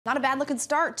Not a bad looking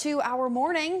start to our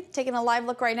morning. Taking a live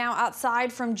look right now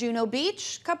outside from Juneau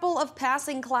Beach. Couple of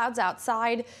passing clouds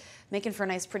outside, making for a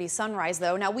nice pretty sunrise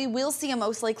though. Now we will see a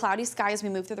mostly cloudy sky as we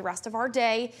move through the rest of our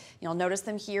day. You'll notice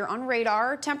them here on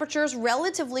radar. Temperatures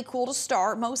relatively cool to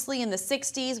start, mostly in the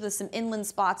 60s with some inland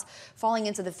spots falling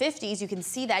into the 50s. You can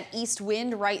see that east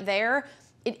wind right there.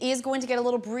 It is going to get a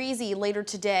little breezy later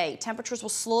today. Temperatures will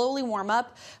slowly warm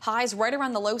up. Highs right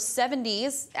around the low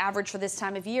 70s, average for this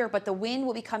time of year, but the wind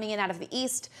will be coming in out of the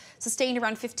east, sustained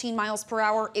around 15 miles per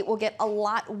hour. It will get a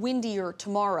lot windier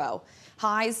tomorrow.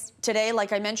 Highs today,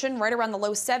 like I mentioned, right around the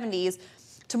low 70s.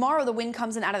 Tomorrow, the wind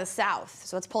comes in out of the south,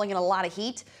 so it's pulling in a lot of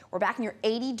heat. We're back near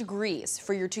 80 degrees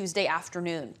for your Tuesday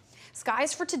afternoon.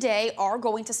 Skies for today are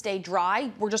going to stay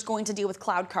dry. We're just going to deal with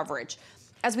cloud coverage.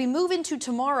 As we move into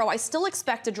tomorrow, I still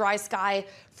expect a dry sky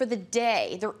for the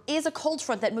day. There is a cold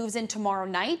front that moves in tomorrow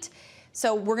night.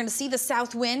 So we're going to see the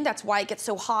south wind. That's why it gets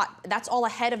so hot. That's all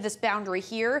ahead of this boundary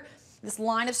here. This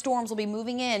line of storms will be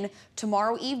moving in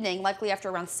tomorrow evening, likely after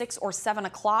around 6 or 7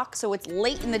 o'clock. So it's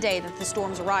late in the day that the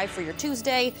storms arrive for your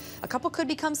Tuesday. A couple could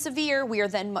become severe. We are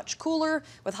then much cooler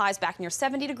with highs back near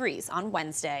 70 degrees on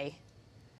Wednesday.